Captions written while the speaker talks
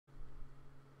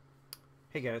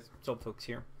Hey guys, it's Old Folks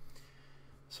here.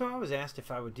 So I was asked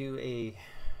if I would do a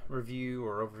review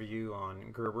or overview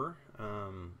on Gerber.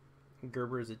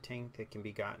 Gerber is a tank that can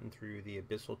be gotten through the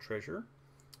Abyssal Treasure.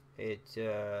 It's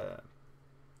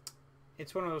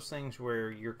one of those things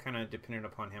where you're kind of dependent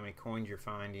upon how many coins you're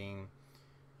finding,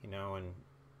 and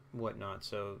whatnot.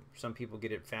 So some people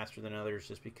get it faster than others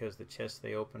just because the chests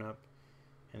they open up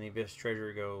and the Abyss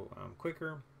Treasure go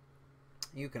quicker.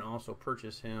 You can also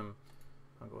purchase him.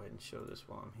 I'll go ahead and show this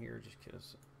while I'm here just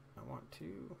because I want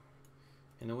to.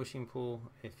 In the wishing pool,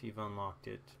 if you've unlocked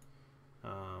it,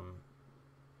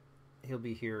 he'll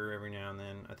be here every now and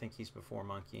then. I think he's before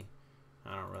Monkey.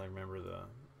 I don't really remember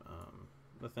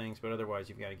the things, but otherwise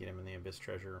you've got to get him in the Abyss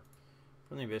Treasure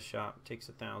from the Abyss shop. It takes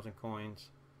 1,000 coins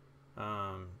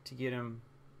to get him.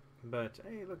 But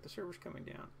hey, look, the server's coming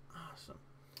down. Awesome.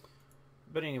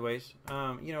 But anyways,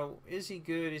 is he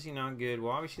good? Is he not good?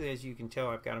 Well, obviously, as you can tell,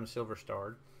 I've got him silver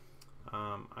starred.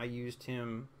 I used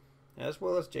him as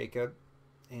well as Jacob,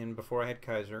 and before I had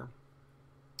Kaiser,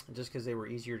 just because they were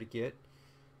easier to get.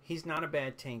 He's not a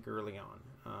bad tank early on.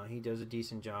 He does a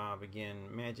decent job. Again,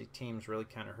 Magic teams really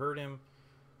kind of hurt him,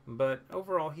 but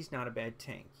overall, he's not a bad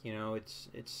tank.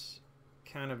 It's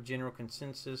kind of general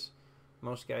consensus.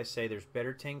 Most guys say there's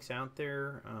better tanks out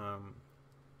there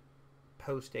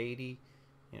post 80.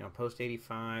 Post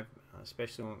 85,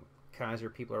 especially when Kaiser,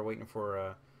 people are waiting for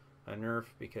a nerf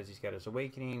because he's got his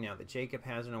awakening. Now that Jacob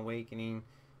has an awakening,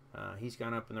 he's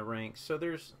gone up in the ranks. So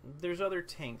there's other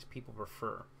tanks people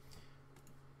prefer.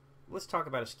 Let's talk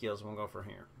about his skills and we'll go from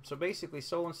here. So basically,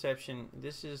 Soul Inception,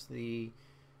 this is the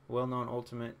well-known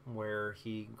ultimate where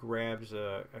he grabs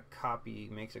a copy,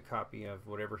 makes a copy of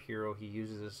whatever hero he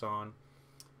uses this on.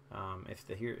 If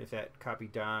that copy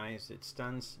dies, it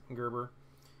stuns Gerber.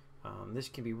 This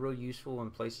can be real useful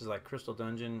in places like Crystal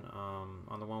Dungeon,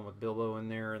 on the one with Bilbo in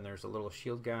there, and there's a little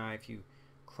shield guy. If you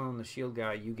clone the shield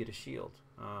guy, you get a shield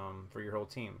for your whole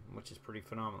team, which is pretty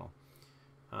phenomenal.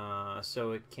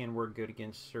 So it can work good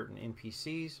against certain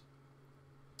NPCs.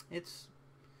 It's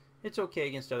okay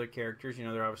against other characters.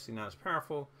 They're obviously not as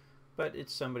powerful, but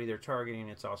it's somebody they're targeting.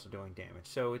 It's also doing damage,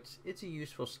 so it's a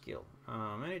useful skill,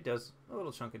 and it does a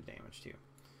little chunk of damage too.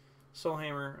 Soul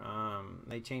Hammer,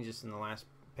 they changed this in the last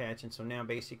patch, and so now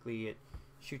basically it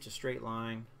shoots a straight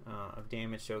line of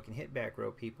damage, so it can hit back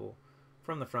row people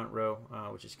from the front row,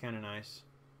 which is kind of nice.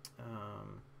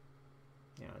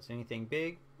 Is anything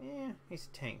big? Yeah, he's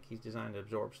a tank. He's designed to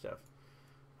absorb stuff.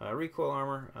 Recoil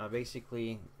armor,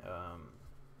 basically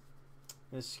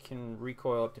this can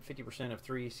recoil up to 50% of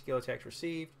 3 skill attacks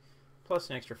received, plus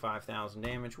an extra 5,000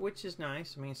 damage, which is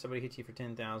nice. I mean, somebody hits you for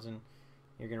 10,000,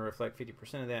 you're going to reflect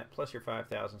 50% of that plus your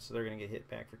 5,000, so they're going to get hit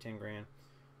back for 10 grand.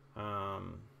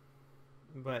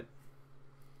 But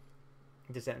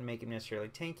does that make him necessarily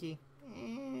tanky?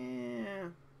 A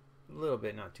little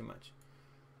bit, not too much.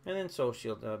 And then Soul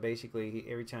Shield, basically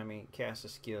every time he casts a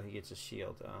skill, he gets a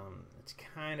shield. It's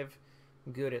kind of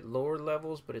good at lower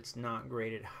levels, but it's not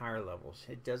great at higher levels.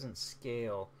 It doesn't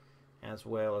scale as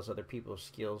well as other people's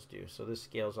skills do. So this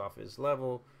scales off his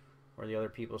level, or the other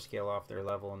people scale off their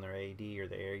level and their AD or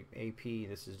their AP.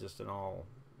 This is just an all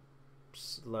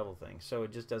level thing, so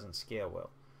it just doesn't scale well.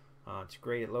 It's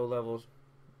great at low levels,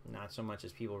 not so much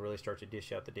as people really start to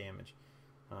dish out the damage.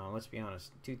 Let's be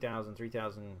honest, 2,000,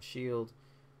 3,000 shield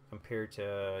compared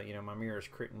to, my mirror's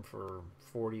critting for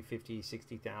 40, 50,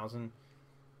 60,000.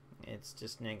 It's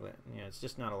just negligent. It's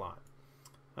just not a lot.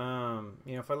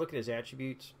 If I look at his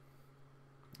attributes,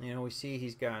 we see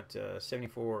he's got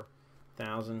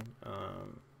 74,000.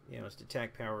 His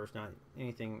attack power is not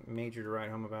anything major to write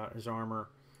home about. His armor,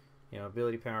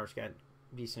 ability power's got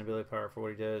decent ability power for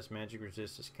what he does. Magic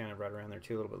resist is kind of right around there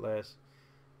too, a little bit less.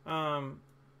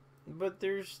 But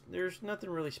there's nothing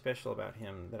really special about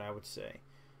him that I would say.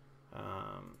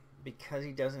 Because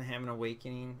he doesn't have an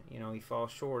awakening, he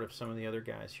falls short of some of the other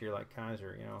guys here like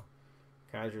Kaiser.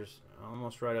 Kaiser's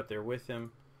almost right up there with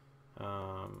him.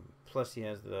 Plus he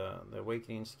has the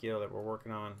awakening skill that we're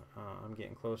working on. I'm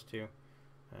getting close to.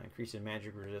 Increases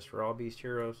magic resist for all beast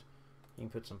heroes. You can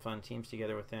put some fun teams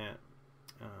together with that.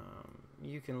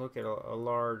 You can look at a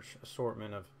large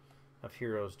assortment of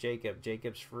heroes.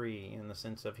 Jacob's free in the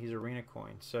sense of he's arena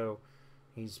coin, so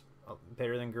he's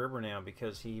better than Gerber now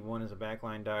because he won as a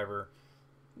backline diver.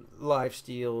 Life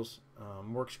steals,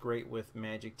 works great with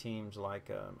magic teams like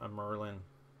a Merlin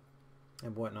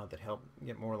and whatnot that help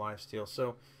get more life steal.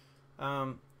 So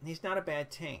he's not a bad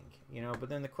tank, but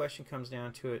then the question comes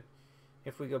down to it.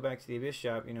 If we go back to the Abyss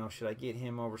shop, should I get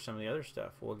him over some of the other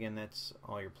stuff? Well, again, that's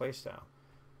all your playstyle.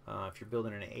 If you're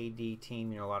building an AD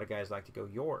team, a lot of guys like to go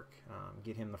York.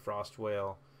 Get him the Frost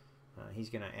Whale, He's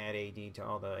going to add AD to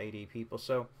all the AD people.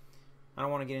 So I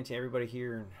don't want to get into everybody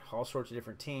here and all sorts of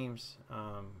different teams,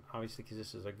 obviously, because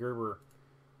this is a Gerber,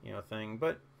 thing.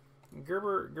 But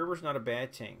Gerber's not a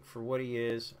bad tank for what he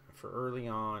is. For early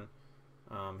on,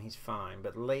 he's fine.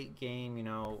 But late game,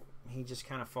 he just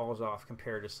kind of falls off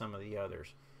compared to some of the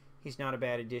others. He's not a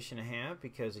bad addition to have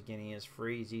because, again, he is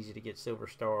free. He's easy to get silver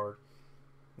starred,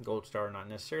 gold star, not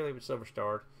necessarily, but silver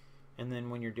starred. And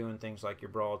then when you're doing things like your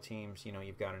brawl teams,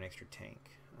 you've got an extra tank.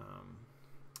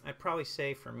 I'd probably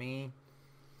say for me,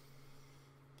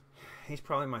 he's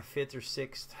probably my 5th or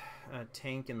 6th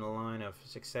tank in the line of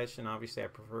succession. Obviously, I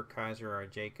prefer Kaiser or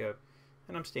Jacob,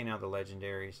 and I'm staying out of the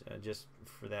legendaries just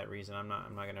for that reason. I'm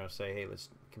not going to say, hey, let's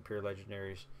compare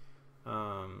legendaries.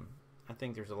 I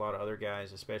think there's a lot of other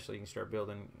guys, especially you can start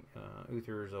building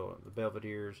Uthers or the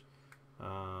Belvederes.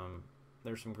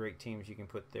 There's some great teams you can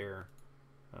put there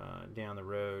down the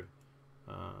road.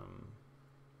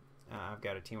 I've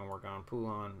got a team I'm working on,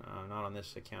 Poulon, not on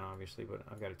this account obviously, but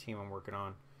I've got a team I'm working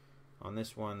on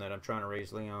this one that I'm trying to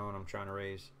raise Leon. I'm trying to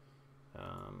raise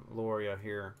Loria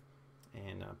here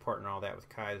and partner all that with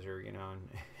Kaiser,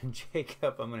 and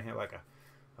Jacob. I'm going to have like a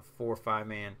 4 or 5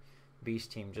 man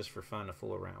beast team just for fun to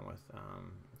fool around with,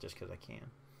 just because I can.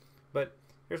 But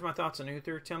here's my thoughts on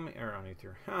Uther. Tell me, or on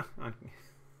Uther. I'm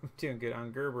doing good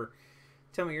on Gerber.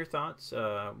 Tell me your thoughts,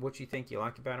 what you think you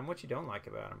like about him, what you don't like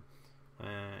about him.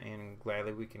 And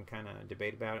gladly we can kind of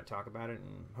debate about it, talk about it,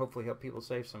 and hopefully help people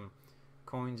save some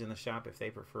coins in the shop if they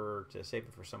prefer to save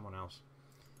it for someone else.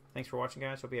 Thanks for watching,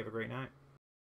 guys. Hope you have a great night.